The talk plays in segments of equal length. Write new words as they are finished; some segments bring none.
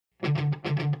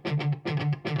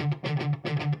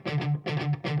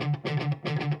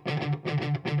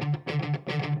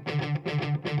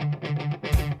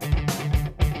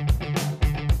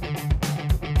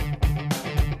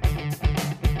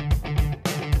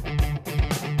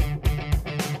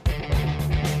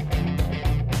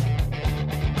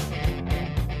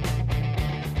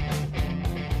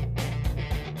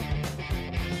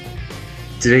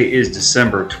Today is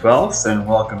December 12th, and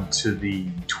welcome to the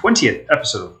 20th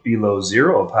episode of Below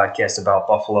Zero, a podcast about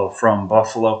Buffalo from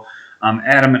Buffalo. I'm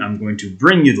Adam, and I'm going to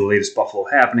bring you the latest Buffalo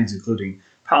happenings, including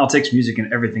politics, music,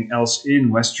 and everything else in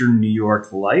Western New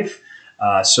York life.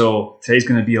 So today's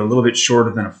going to be a little bit shorter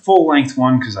than a full-length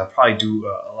one, because I'll probably do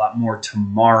a lot more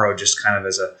tomorrow, just kind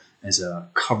of as a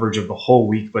coverage of the whole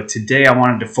week. But today I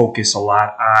wanted to focus a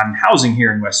lot on housing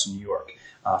here in Western New York.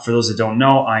 For those that don't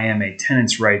know, I am a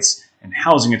tenants' rights and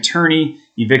housing attorney,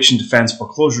 eviction defense,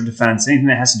 foreclosure defense, anything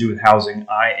that has to do with housing.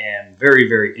 I am very,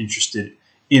 very interested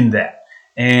in that.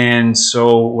 And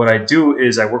so what I do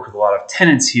is I work with a lot of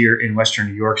tenants here in Western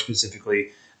New York,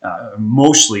 specifically,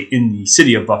 mostly in the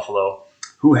city of Buffalo,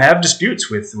 who have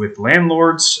disputes with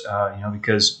landlords,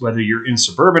 because whether you're in a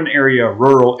suburban area,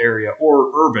 rural area, or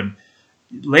urban,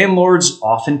 landlords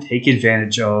often take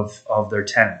advantage of their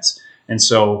tenants. And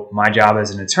so my job as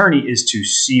an attorney is to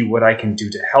see what I can do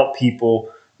to help people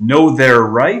know their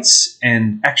rights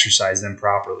and exercise them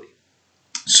properly.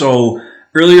 So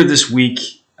earlier this week,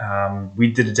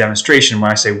 we did a demonstration. When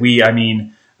I say we, I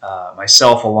mean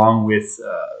myself along with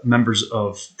members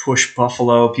of Push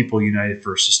Buffalo, People United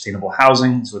for Sustainable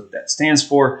Housing is what that stands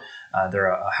for. They're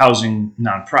a housing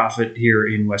nonprofit here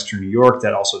in Western New York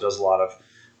that also does a lot of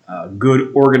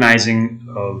good organizing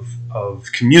of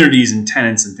communities and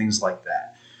tenants and things like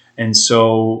that. And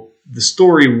so the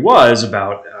story was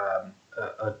about a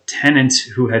tenant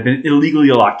who had been illegally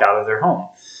locked out of their home,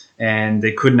 and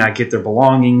they could not get their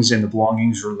belongings, and the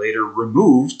belongings were later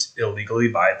removed illegally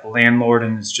by the landlord,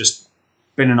 and it's just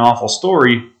been an awful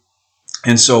story.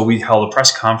 And so we held a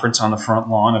press conference on the front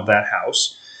lawn of that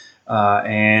house,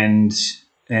 and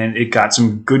it got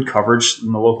some good coverage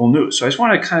in the local news. So I just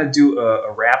want to kind of do a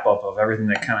wrap-up of everything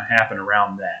that kind of happened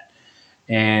around that.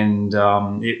 And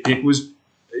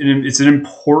it's an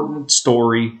important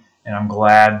story, and I'm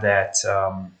glad that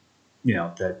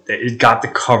that it got the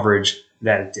coverage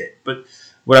that it did. But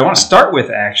what I want to start with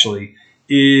actually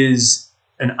is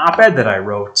an op-ed that I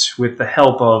wrote with the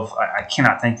help of, I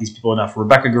cannot thank these people enough,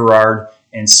 Rebecca Garrard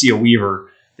and Cia Weaver.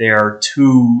 They are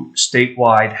two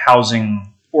statewide housing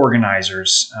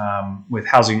organizers with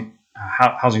housing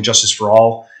justice for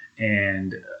all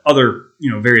and other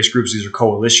various groups. These are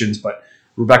coalitions, but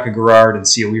Rebecca Garrard and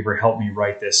Cia Weaver helped me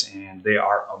write this, and they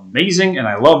are amazing, and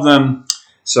I love them.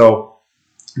 So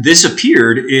this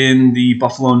appeared in the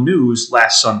Buffalo News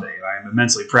last Sunday. I am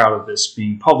immensely proud of this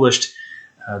being published.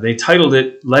 They titled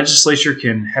it, "Legislature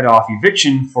Can Head Off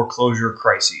Eviction Foreclosure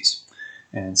Crises."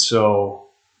 And so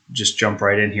just jump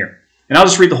right in here. And I'll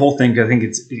just read the whole thing because I think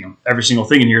it's every single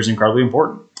thing in here is incredibly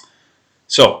important.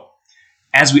 So,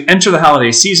 as we enter the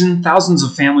holiday season, thousands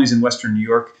of families in Western New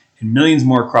York and millions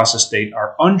more across the state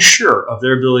are unsure of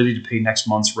their ability to pay next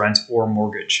month's rent or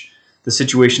mortgage. The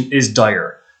situation is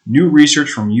dire. New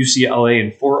research from UCLA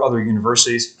and 4 other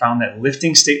universities found that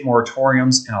lifting state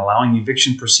moratoriums and allowing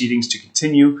eviction proceedings to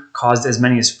continue caused as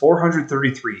many as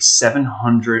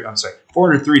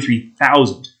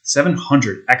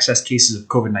 433,700 excess cases of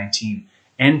COVID-19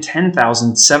 and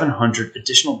 10,700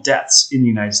 additional deaths in the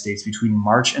United States between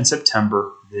March and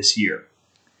September this year.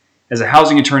 As a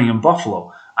housing attorney in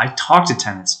Buffalo, I talk to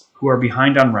tenants who are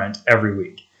behind on rent every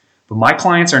week. But my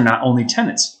clients are not only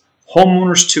tenants.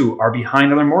 Homeowners, too, are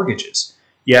behind on their mortgages.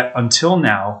 Yet, until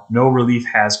now, no relief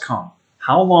has come.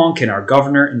 How long can our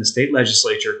governor and the state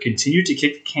legislature continue to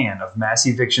kick the can of mass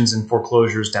evictions and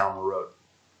foreclosures down the road?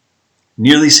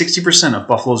 Nearly 60% of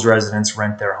Buffalo's residents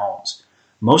rent their homes.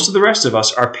 Most of the rest of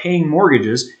us are paying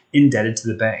mortgages indebted to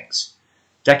the banks.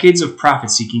 Decades of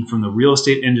profit-seeking from the real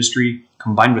estate industry,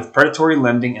 combined with predatory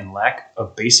lending and lack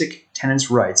of basic tenants'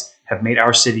 rights, have made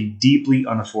our city deeply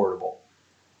unaffordable.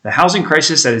 The housing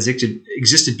crisis that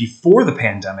existed before the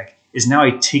pandemic is now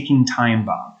a ticking time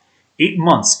bomb. 8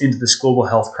 months into this global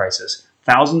health crisis,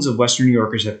 thousands of Western New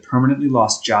Yorkers have permanently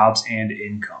lost jobs and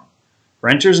income.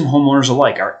 Renters and homeowners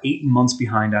alike are 8 months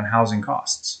behind on housing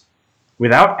costs.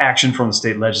 Without action from the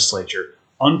state legislature,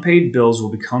 unpaid bills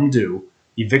will become due,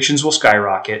 evictions will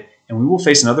skyrocket, and we will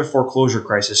face another foreclosure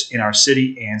crisis in our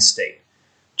city and state.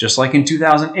 Just like in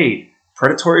 2008,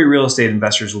 predatory real estate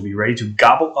investors will be ready to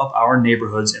gobble up our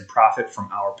neighborhoods and profit from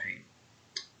our pain.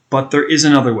 But there is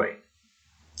another way.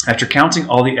 After counting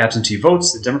all the absentee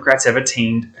votes, the Democrats have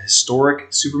attained a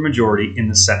historic supermajority in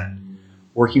the Senate.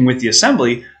 Working with the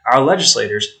Assembly, our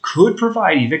legislators could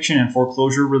provide eviction and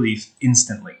foreclosure relief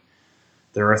instantly.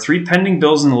 There are 3 pending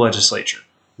bills in the legislature.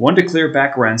 One to clear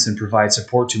back rents and provide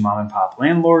support to mom-and-pop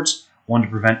landlords, one to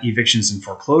prevent evictions and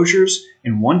foreclosures,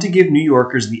 and one to give New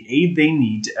Yorkers the aid they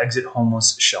need to exit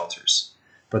homeless shelters.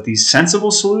 But these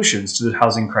sensible solutions to the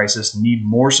housing crisis need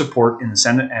more support in the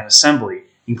Senate and Assembly,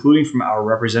 including from our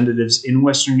representatives in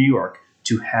Western New York,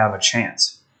 to have a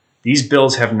chance. These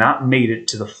bills have not made it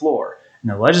to the floor, and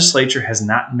the legislature has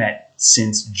not met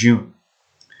since June.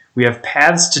 We have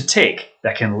paths to take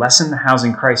that can lessen the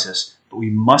housing crisis, but we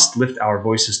must lift our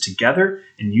voices together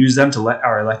and use them to let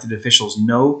our elected officials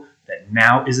know that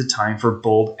now is a time for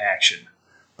bold action.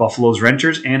 Buffalo's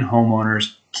renters and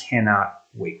homeowners cannot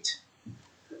wait.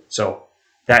 So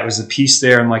that was the piece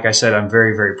there, and like I said, I'm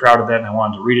very, very proud of that, and I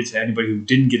wanted to read it to anybody who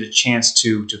didn't get a chance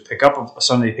to pick up a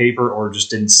Sunday paper or just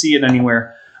didn't see it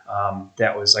anywhere.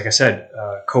 That was, like I said,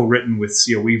 co-written with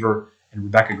Cia Weaver and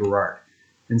Rebecca Garrard.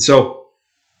 And so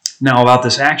now about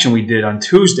this action we did on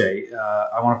Tuesday,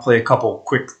 I want to play a couple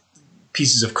quick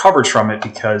pieces of coverage from it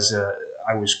because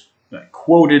I was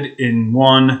quoted in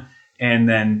one, and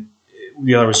then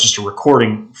the other was just a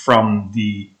recording from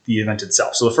the event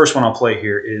itself. So the first one I'll play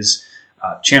here is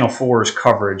Channel 4's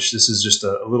coverage. This is just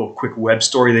a little quick web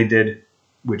story they did,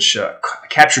 which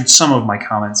captured some of my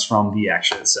comments from the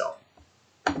action itself.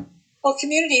 Well,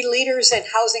 community leaders and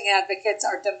housing advocates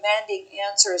are demanding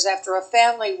answers after a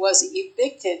family was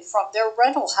evicted from their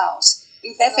rental house.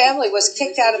 That family was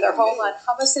kicked out of their home on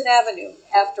Humison Avenue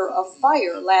after a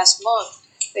fire last month.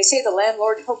 They say the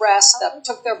landlord harassed them,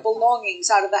 took their belongings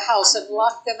out of the house, and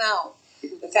locked them out.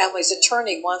 The family's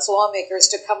attorney wants lawmakers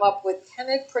to come up with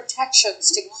tenant protections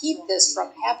to keep this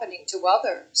from happening to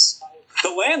others.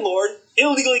 The landlord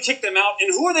illegally kicked them out,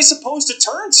 and who are they supposed to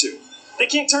turn to? They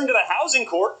can't turn to the housing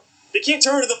court. They can't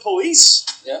turn to the police.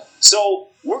 Yeah. So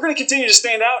we're going to continue to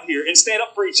stand out here and stand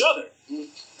up for each other.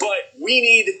 But we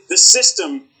need the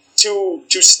system to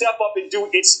step up and do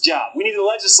its job. We need the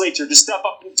legislature to step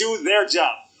up and do their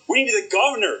job. We need the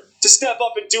governor to step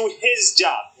up and do his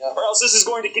job. Yeah. Or else this is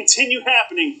going to continue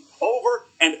happening over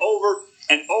and over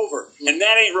and over. And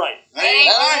that ain't right. Ain't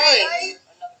right.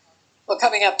 Well,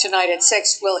 coming up tonight at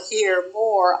 6, we'll hear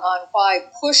more on why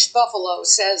Push Buffalo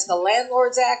says the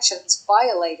landlord's actions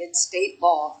violated state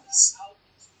laws.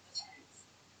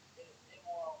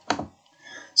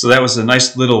 So that was a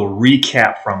nice little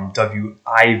recap from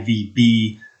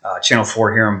WIVB, Channel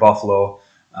 4 here in Buffalo.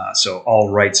 So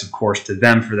all rights, of course, to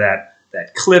them for that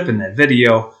clip and that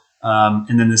video.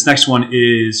 And then this next one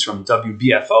is from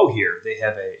WBFO here. They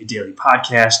have a daily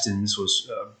podcast, and this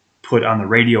was put on the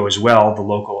radio as well, the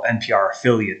local NPR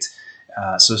affiliate.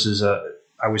 So this is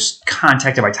I was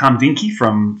contacted by Tom Dinky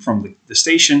from the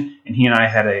station, and he and I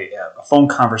had a phone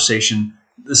conversation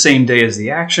the same day as the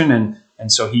action,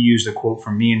 and so he used a quote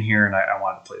from me in here, and I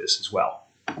wanted to play this as well.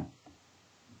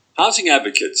 Housing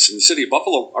advocates in the city of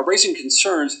Buffalo are raising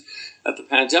concerns that the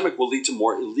pandemic will lead to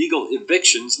more illegal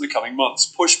evictions in the coming months.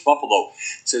 Push Buffalo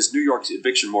says New York's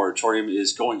eviction moratorium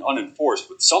is going unenforced,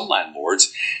 with some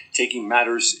landlords taking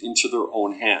matters into their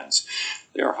own hands.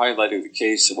 They are highlighting the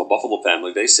case of a Buffalo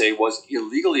family they say was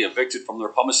illegally evicted from their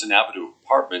Humison Avenue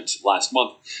apartment last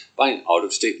month by an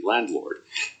out-of-state landlord.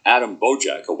 Adam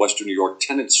Bojack, a Western New York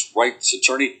tenants' rights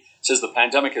attorney, says the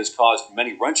pandemic has caused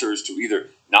many renters to either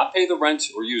not pay the rent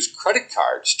or use credit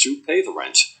cards to pay the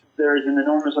rent. There is an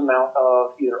enormous amount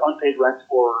of either unpaid rent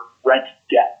or rent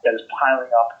debt that is piling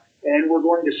up, and we're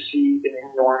going to see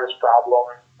an enormous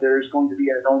problem. There's going to be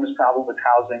an enormous problem with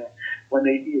housing when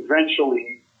they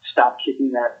eventually stop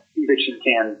kicking that eviction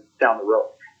can down the road.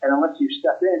 And unless you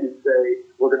step in and say,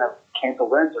 we're going to cancel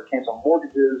rents or cancel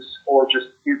mortgages or just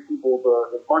give people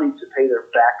the money to pay their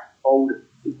back owed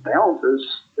balances,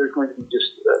 there's going to be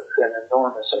just an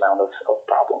enormous amount of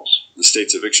problems. The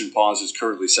state's eviction pause is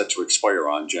currently set to expire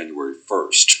on January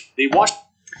 1st.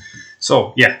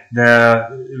 So, yeah,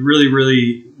 the really,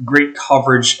 really great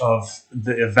coverage of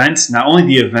the event, not only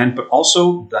the event, but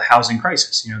also the housing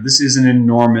crisis. You know, this is an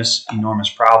enormous, enormous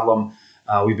problem.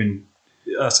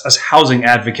 Us housing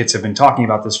advocates have been talking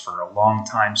about this for a long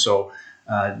time. So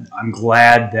I'm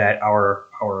glad that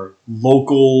our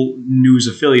local news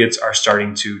affiliates are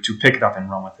starting to pick it up and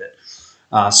run with it.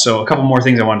 So a couple more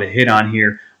things I wanted to hit on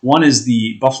here. One is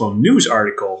the Buffalo News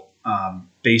article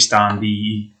based on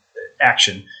the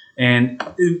action. And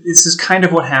this is kind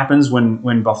of what happens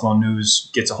when Buffalo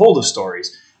News gets a hold of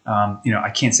stories.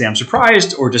 I can't say I'm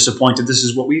surprised or disappointed. This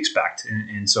is what we expect,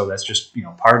 and so that's just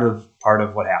part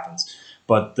of what happens.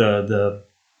 But the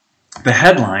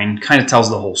headline kind of tells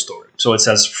the whole story. So it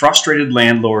says frustrated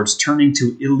landlords turning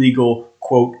to illegal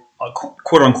quote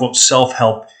unquote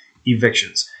self-help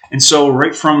evictions. And so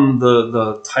right from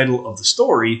the title of the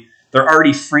story, they're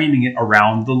already framing it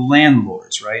around the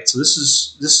landlords, right? So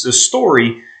this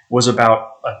story was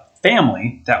about a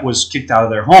family that was kicked out of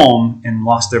their home and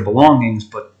lost their belongings,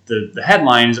 but the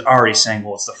headline is already saying,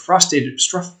 well, it's the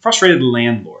frustrated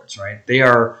landlords, right? They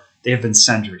have been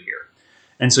centered here.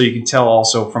 And so you can tell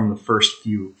also from the first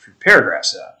few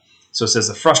paragraphs. So it says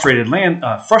the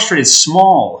frustrated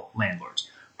small landlords,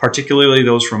 particularly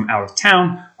those from out of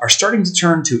town, are starting to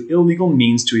turn to illegal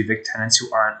means to evict tenants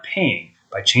who aren't paying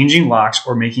by changing locks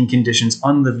or making conditions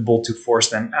unlivable to force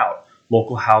them out,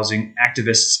 local housing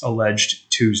activists alleged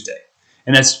Tuesday.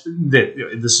 And this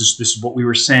is what we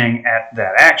were saying at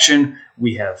that action.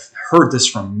 We have heard this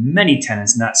from many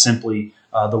tenants, not simply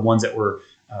the ones that were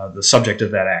the subject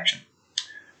of that action.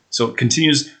 So it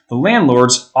continues, the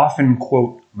landlords, often,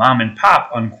 quote, mom and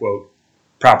pop, unquote,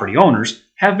 property owners,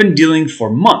 have been dealing for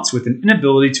months with an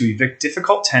inability to evict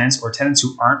difficult tenants or tenants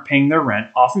who aren't paying their rent,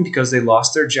 often because they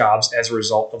lost their jobs as a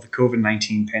result of the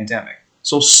COVID-19 pandemic.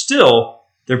 So still,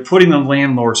 they're putting the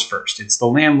landlords first. It's the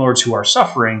landlords who are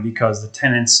suffering because the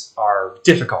tenants are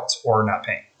difficult or not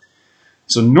paying.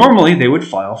 So normally they would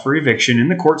file for eviction in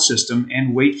the court system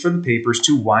and wait for the papers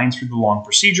to wind through the long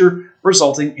procedure,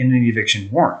 resulting in an eviction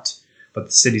warrant. But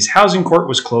the city's housing court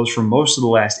was closed for most of the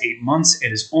last 8 months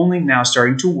and is only now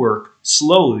starting to work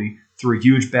slowly through a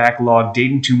huge backlog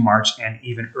dating to March and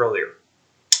even earlier.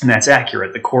 And that's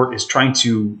accurate. The court is trying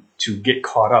to get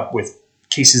caught up with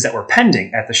cases that were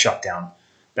pending at the shutdown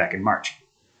back in March.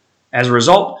 As a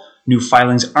result, new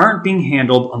filings aren't being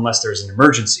handled unless there's an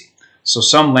emergency. So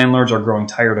some landlords are growing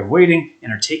tired of waiting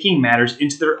and are taking matters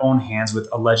into their own hands with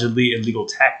allegedly illegal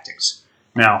tactics.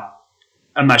 Now,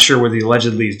 I'm not sure what the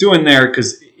allegedly is doing there,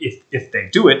 because if they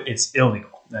do it, it's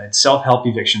illegal. Self-help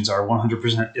evictions are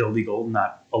 100% illegal,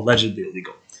 not allegedly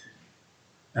illegal.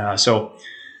 So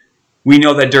we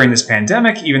know that during this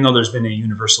pandemic, even though there's been a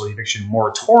universal eviction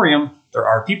moratorium, there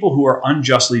are people who are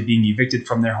unjustly being evicted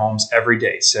from their homes every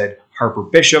day, said Harper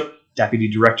Bishop, Deputy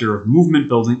Director of Movement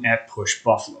Building at Push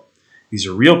Buffalo. These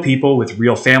are real people with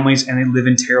real families, and they live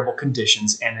in terrible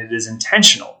conditions, and it is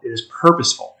intentional, it is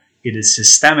purposeful, it is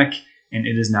systemic, and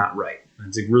it is not right.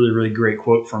 It's a really, really great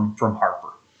quote from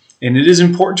Harper. And it is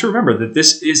important to remember that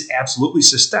this is absolutely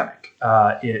systemic.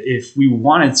 If we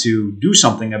wanted to do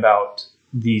something about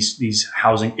these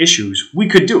housing issues, we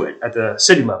could do it at the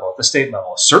city level, at the state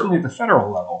level, certainly at the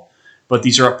federal level. But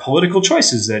these are political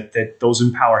choices that those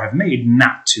in power have made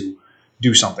not to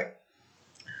do something.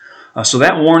 So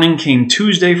that warning came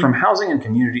Tuesday from housing and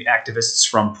community activists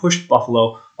from Push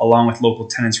Buffalo, along with local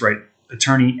tenants' right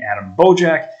attorney Adam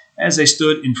Bojack, as they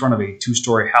stood in front of a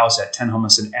 2-story house at 10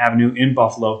 Humison Avenue in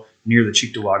Buffalo near the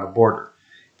Cheektowaga border.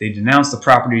 They denounced the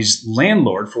property's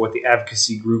landlord for what the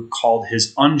advocacy group called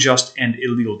his unjust and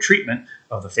illegal treatment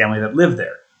of the family that lived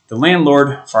there. The landlord,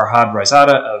 Farhad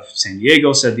Raizada of San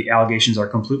Diego, said the allegations are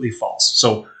completely false.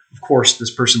 So, of course,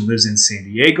 this person lives in San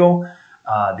Diego.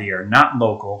 They are not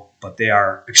local, but they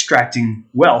are extracting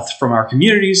wealth from our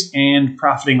communities and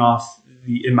profiting off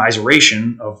the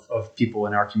immiseration of people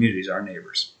in our communities, our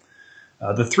neighbors.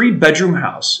 The 3-bedroom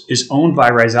house is owned by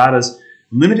Raizada's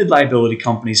limited liability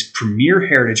companies Premier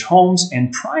Heritage Homes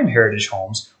and Prime Heritage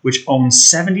Homes, which owns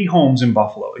 70 homes in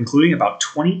Buffalo, including about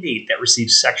 28 that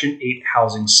receive Section 8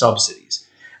 housing subsidies.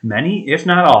 Many, if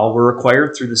not all, were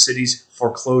acquired through the city's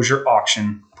foreclosure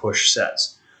auction, Push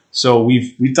says. So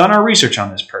we've done our research on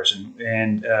this person,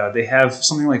 and they have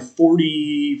something like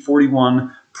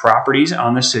 41 properties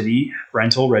on the city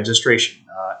rental registration.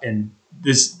 And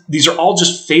these are all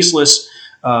just faceless,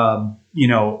 front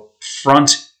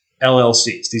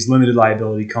LLCs, these limited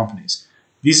liability companies.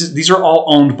 These are all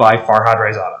owned by Farhad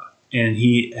Raizada, and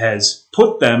he has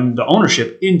put the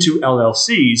ownership into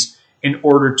LLCs in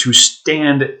order to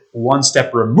stand one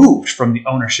step removed from the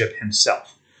ownership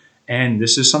himself. And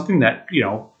this is something that,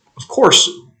 of course,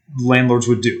 landlords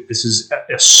would do. This is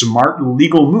a smart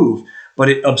legal move, but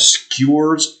it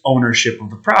obscures ownership of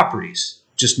the properties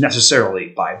just necessarily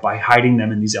by hiding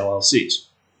them in these LLCs.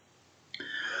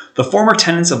 The former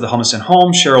tenants of the Humison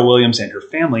home, Cheryl Williams and her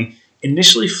family,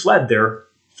 initially fled their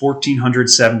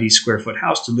 1,470 square foot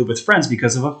house to live with friends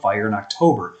because of a fire in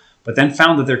October, but then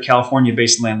found that their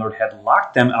California-based landlord had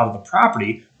locked them out of the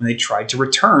property when they tried to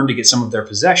return to get some of their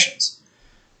possessions.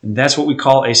 And that's what we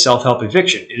call a self-help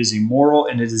eviction. It is immoral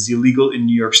and it is illegal in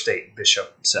New York State,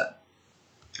 Bishop said.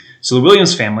 So the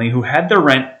Williams family, who had their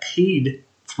rent paid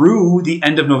through the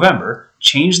end of November,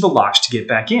 changed the locks to get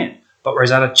back in. But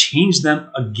Raizada changed them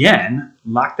again,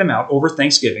 locked them out over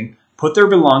Thanksgiving, put their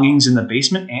belongings in the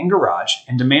basement and garage,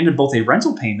 and demanded both a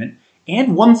rental payment and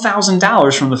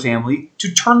 $1,000 from the family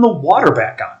to turn the water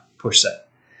back on, Push said.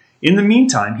 In the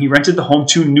meantime, he rented the home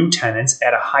to new tenants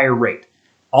at a higher rate.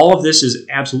 All of this is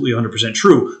absolutely 100%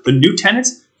 true. The new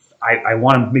tenants, I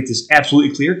want to make this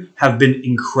absolutely clear, have been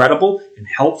incredible and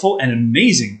helpful and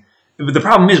amazing. But the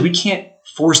problem is we can't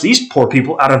force these poor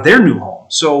people out of their new home.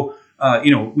 So,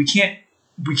 we can't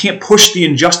we can't push the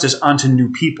injustice onto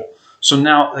new people. So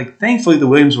now, like, thankfully, the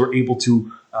Williams were able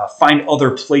to find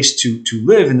other place to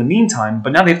live in the meantime.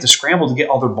 But now they have to scramble to get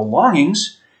all their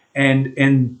belongings,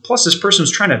 and plus, this person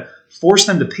was trying to force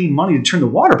them to pay money to turn the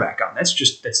water back on. That's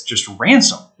just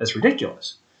ransom. That's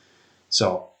ridiculous.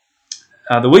 So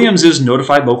the Williamses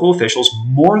notified local officials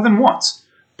more than once,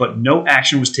 but no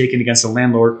action was taken against the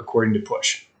landlord, according to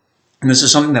Push. And this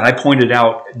is something that I pointed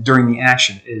out during the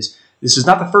action, is this is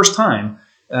not the first time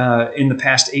in the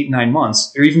past 8-9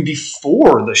 months, or even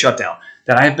before the shutdown,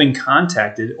 that I have been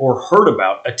contacted or heard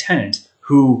about a tenant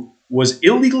who was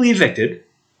illegally evicted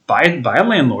by a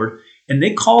landlord, and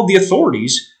they called the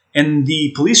authorities, and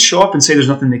the police show up and say there's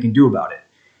nothing they can do about it.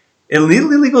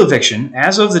 Illegal eviction,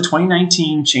 as of the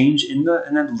 2019 change in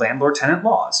the landlord-tenant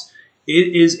laws,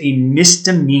 it is a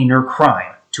misdemeanor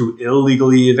crime to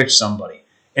illegally evict somebody.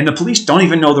 And the police don't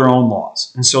even know their own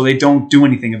laws. And so they don't do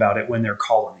anything about it when they're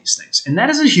called on these things. And that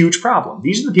is a huge problem.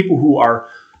 These are the people who are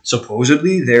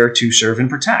supposedly there to serve and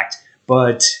protect,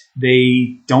 but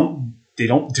they don't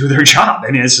do their job.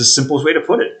 I mean, it's the simplest way to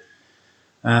put it.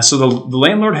 So the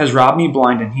landlord has robbed me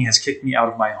blind, and he has kicked me out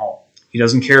of my home. He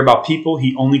doesn't care about people.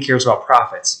 He only cares about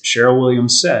profits, Cheryl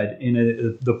Williams said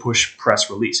in the Push press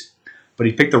release. But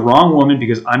he picked the wrong woman,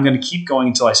 because I'm going to keep going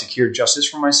until I secure justice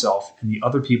for myself and the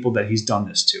other people that he's done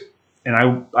this to. And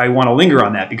I want to linger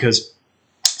on that, because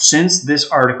since this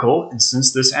article and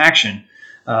since this action,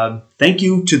 thank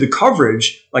you to the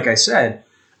coverage, like I said,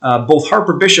 both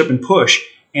Harper Bishop and Push,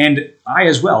 and I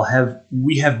as well,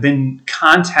 we have been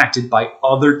contacted by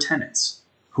other tenants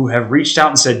who have reached out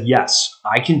and said, yes,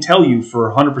 I can tell you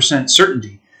for 100%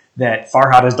 certainty that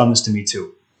Farhad has done this to me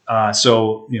too.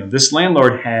 So this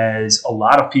landlord has a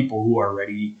lot of people who are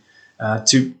ready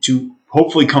to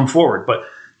hopefully come forward. But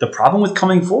the problem with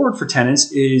coming forward for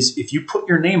tenants is, if you put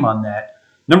your name on that,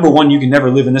 number one, you can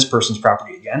never live in this person's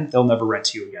property again. They'll never rent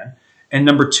to you again. And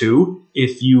number two,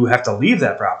 if you have to leave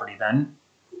that property, then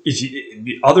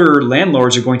the other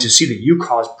landlords are going to see that you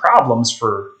caused problems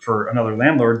for another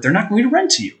landlord, they're not going to rent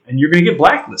to you, and you're going to get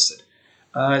blacklisted.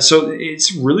 So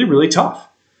it's really, really tough.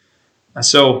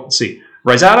 So let's see.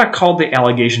 Rizada called the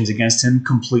allegations against him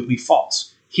completely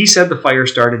false. He said the fire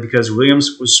started because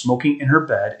Williams was smoking in her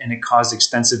bed, and it caused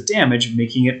extensive damage,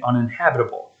 making it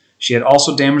uninhabitable. She had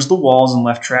also damaged the walls and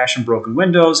left trash and broken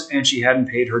windows, and she hadn't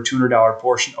paid her $200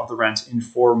 portion of the rent in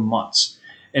 4 months.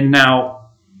 And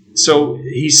now, so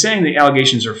he's saying the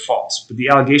allegations are false, but the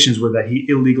allegations were that he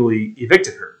illegally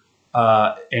evicted her.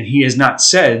 And he has not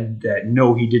said that,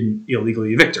 no, he didn't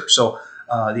illegally evict her. So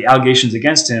the allegations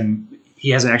against him,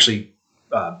 he hasn't actually,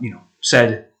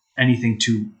 said anything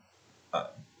to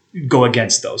go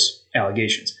against those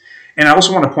allegations. And I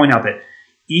also want to point out that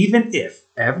even if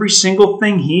every single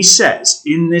thing he says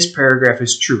in this paragraph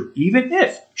is true, even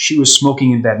if she was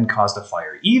smoking in bed and caused a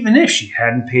fire, even if she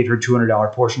hadn't paid her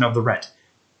 $200 portion of the rent,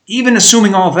 even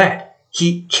assuming all that,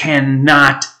 he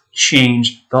cannot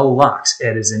change the locks.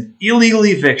 It is an illegal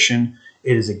eviction.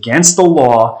 It is against the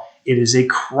law. It is a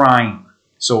crime.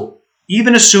 So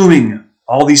even assuming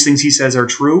all these things he says are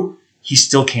true, he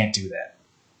still can't do that.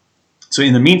 So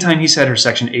in the meantime, he said her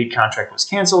Section 8 contract was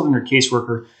canceled, and her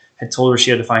caseworker had told her she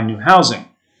had to find new housing.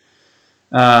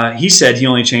 He said he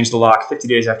only changed the lock 50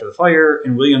 days after the fire,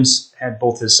 and Williams had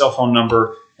both his cell phone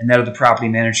number and that of the property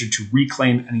manager to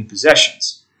reclaim any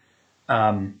possessions.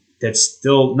 That's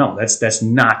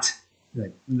not.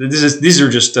 These are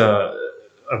just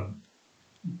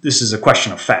this is a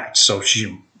question of fact. So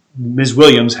Ms.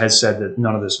 Williams has said that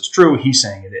none of this is true. He's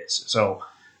saying it is. So,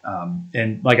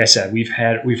 and like I said, we've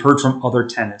heard from other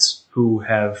tenants who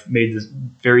have made this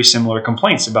very similar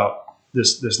complaints about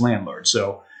this landlord.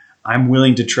 So I'm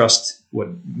willing to trust what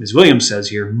Ms. Williams says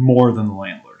here more than the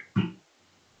landlord.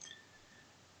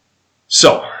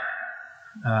 So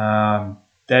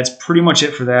that's pretty much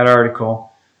it for that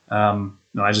article.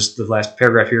 The last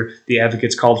paragraph here. The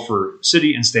advocates called for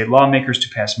city and state lawmakers to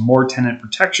pass more tenant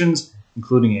protections,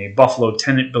 including a Buffalo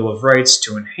Tenant Bill of Rights,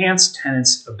 to enhance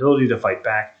tenants' ability to fight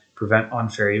back, prevent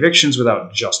unfair evictions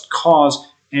without just cause,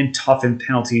 and toughen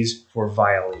penalties for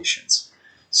violations.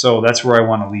 So that's where I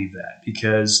want to leave that,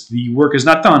 because the work is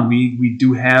not done. We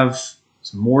do have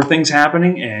some more things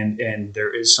happening, and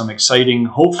there is some exciting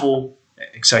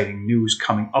news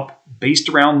coming up based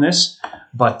around this.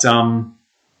 But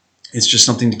it's just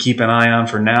something to keep an eye on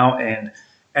for now. And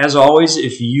as always,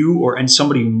 if you or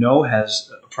somebody you know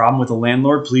has a problem with a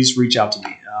landlord, please reach out to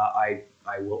me.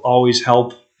 I will always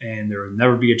help, and there will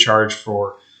never be a charge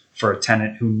for a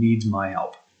tenant who needs my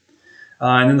help.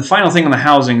 And then the final thing on the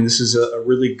housing, this is a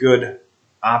really good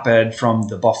op-ed from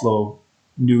the Buffalo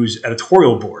News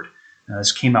editorial board.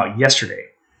 This came out yesterday.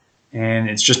 And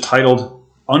it's just titled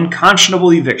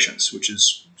Unconscionable Evictions, which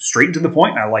is straight to the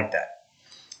point, and I like that.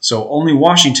 So only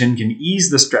Washington can ease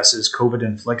the stresses COVID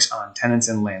inflicts on tenants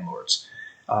and landlords.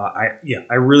 I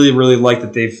really, really like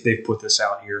that they've put this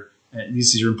out here. And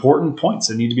these are important points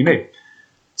that need to be made.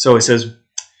 So it says,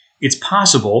 it's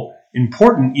possible,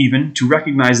 important even, to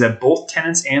recognize that both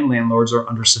tenants and landlords are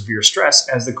under severe stress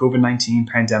as the COVID-19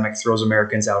 pandemic throws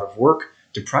Americans out of work,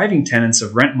 depriving tenants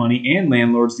of rent money and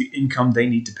landlords the income they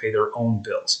need to pay their own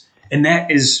bills. And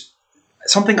that is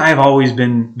something I have always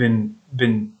been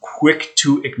quick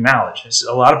to acknowledge.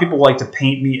 A lot of people like to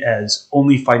paint me as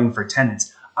only fighting for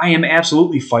tenants. I am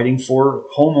absolutely fighting for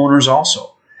homeowners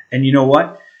also. And you know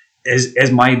what?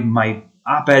 As my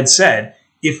op-ed said,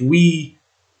 if we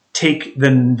take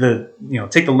the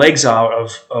legs out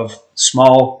of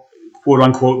small quote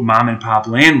unquote mom and pop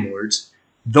landlords,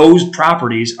 those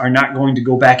properties are not going to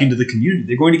go back into the community.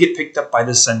 They're going to get picked up by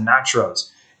the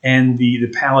Sinatras and the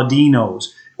Paladinos,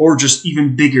 or just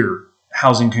even bigger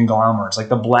housing conglomerates like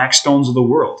the Blackstones of the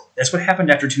world. That's what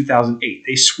happened after 2008.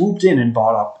 They swooped in and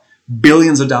bought up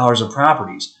billions of dollars of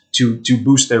properties to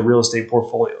boost their real estate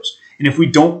portfolios. And if we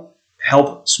don't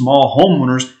help small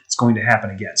homeowners, it's going to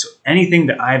happen again. So anything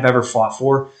that I've ever fought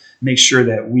for, make sure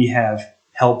that we have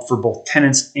help for both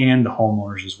tenants and the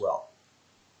homeowners as well.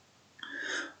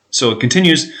 So it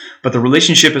continues, but the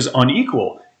relationship is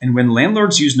unequal, and when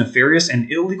landlords use nefarious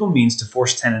and illegal means to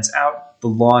force tenants out, the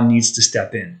law needs to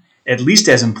step in. At least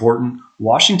as important,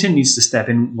 Washington needs to step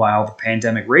in while the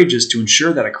pandemic rages to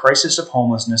ensure that a crisis of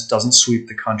homelessness doesn't sweep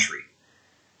the country.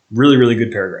 Really, really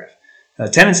good paragraph.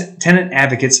 Tenant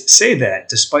advocates say that,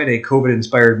 despite a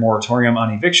COVID-inspired moratorium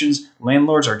on evictions,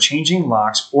 landlords are changing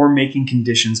locks or making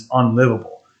conditions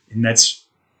unlivable. And that's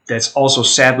also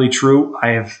sadly true. I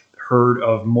have heard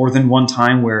of more than one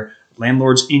time where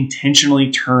landlords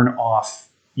intentionally turn off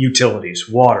utilities,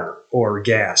 water or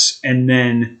gas, and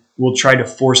then will try to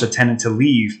force a tenant to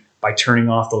leave by turning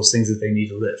off those things that they need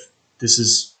to live. This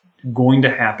is going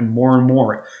to happen more and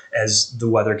more as the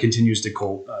weather continues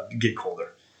to get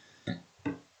colder.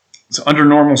 So under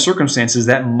normal circumstances,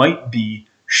 that might be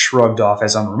shrugged off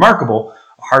as unremarkable,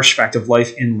 a harsh fact of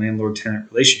life in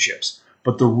landlord-tenant relationships.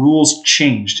 But the rules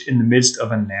changed in the midst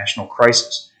of a national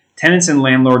crisis. Tenants and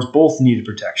landlords both needed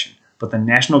protection, but the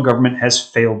national government has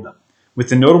failed them. With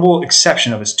the notable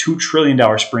exception of its $2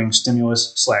 trillion spring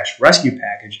stimulus/rescue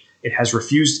package, it has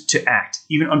refused to act,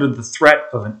 even under the threat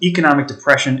of an economic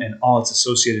depression and all its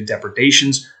associated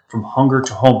depredations from hunger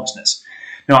to homelessness.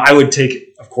 Now, I would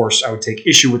take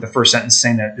issue with the first sentence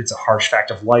saying that it's a harsh fact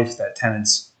of life that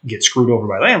tenants get screwed over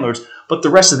by landlords, but the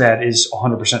rest of that is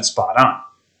 100% spot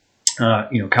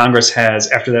on. Congress has,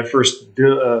 after that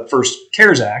first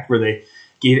CARES Act, where they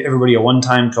gave everybody a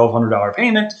one-time $1,200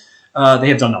 payment, they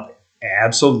have done nothing.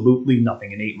 Absolutely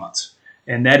nothing in 8 months.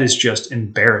 And that is just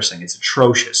embarrassing. It's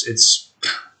atrocious. It's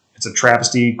a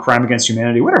travesty, crime against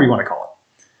humanity, whatever you want to call it.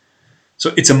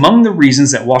 So it's among the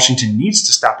reasons that Washington needs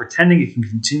to stop pretending it can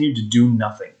continue to do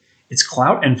nothing. Its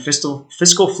clout and fiscal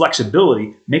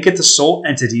flexibility make it the sole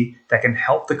entity that can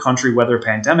help the country weather a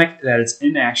pandemic that its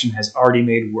inaction has already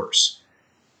made worse.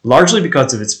 Largely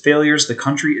because of its failures, the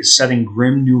country is setting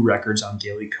grim new records on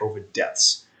daily COVID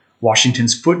deaths.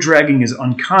 Washington's foot dragging is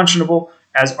unconscionable,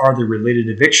 as are the related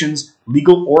evictions,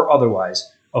 legal or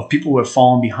otherwise, of people who have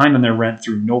fallen behind on their rent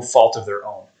through no fault of their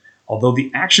own. Although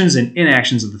the actions and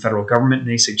inactions of the federal government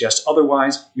may suggest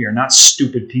otherwise, we are not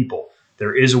stupid people.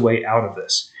 There is a way out of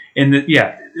this. And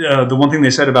the one thing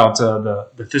they said about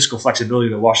the fiscal flexibility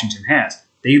that Washington has,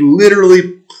 they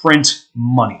literally print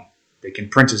money. They can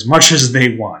print as much as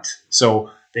they want.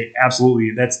 So they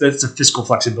absolutely, that's the fiscal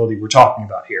flexibility we're talking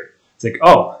about here. It's like,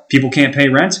 oh, people can't pay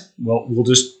rent? Well, we'll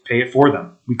just pay it for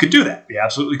them. We could do that. We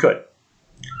absolutely could.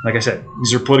 Like I said,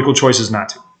 these are political choices not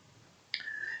to.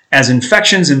 As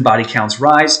infections and body counts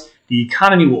rise, the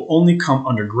economy will only come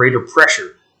under greater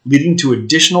pressure, leading to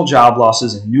additional job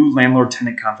losses and new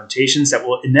landlord-tenant confrontations that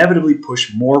will inevitably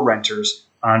push more renters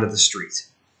onto the street,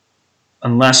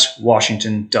 unless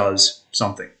Washington does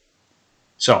something.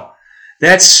 So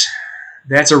that's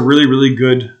a really, really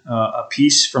good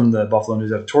piece from the Buffalo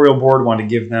News editorial board. Wanted to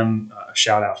give them a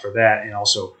shout out for that and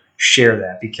also share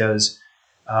that because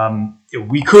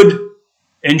we could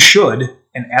and should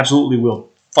and absolutely will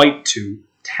fight to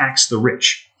tax the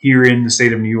rich here in the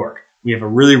state of New York. We have a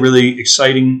really, really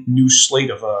exciting new slate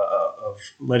of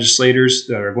legislators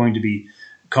that are going to be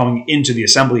coming into the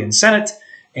Assembly and Senate,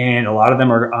 and a lot of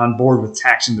them are on board with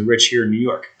taxing the rich here in New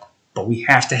York. But we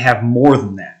have to have more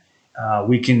than that.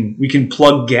 We can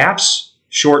plug gaps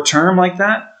short term like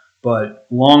that, but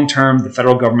long term, the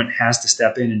federal government has to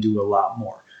step in and do a lot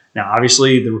more. Now,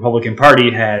 obviously, the Republican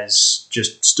Party has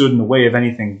just stood in the way of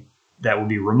anything that would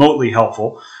be remotely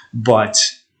helpful, but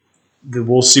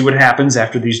we'll see what happens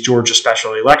after these Georgia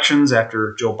special elections,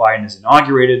 after Joe Biden is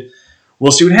inaugurated.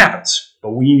 We'll see what happens,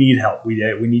 but we need help. We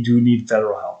need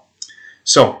federal help.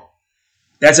 So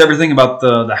that's everything about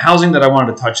the housing that I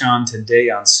wanted to touch on today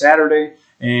on Saturday.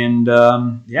 And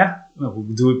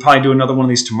we'll probably do another one of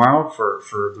these tomorrow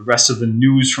for the rest of the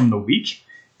news from the week.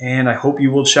 And I hope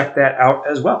you will check that out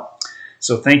as well.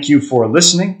 So thank you for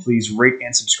listening. Please rate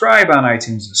and subscribe on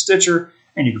iTunes and Stitcher.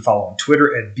 And you can follow on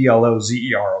Twitter at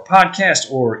BLOZERO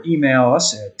Podcast or email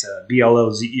us at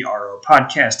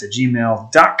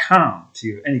BLOZEROpodcast@gmail.com if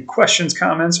you have any questions,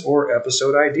 comments, or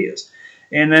episode ideas.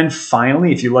 And then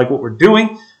finally, if you like what we're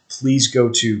doing, please go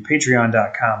to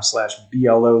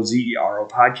patreon.com/BLOZERO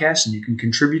Podcast, and you can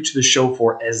contribute to the show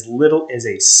for as little as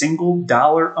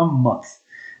 $1 a month.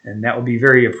 And that would be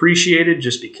very appreciated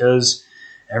just because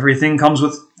everything comes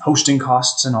with hosting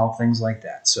costs and all things like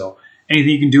that. So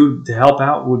anything you can do to help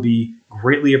out would be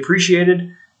greatly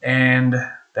appreciated. And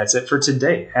that's it for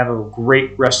today. Have a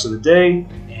great rest of the day,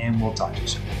 and we'll talk to you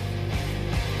soon.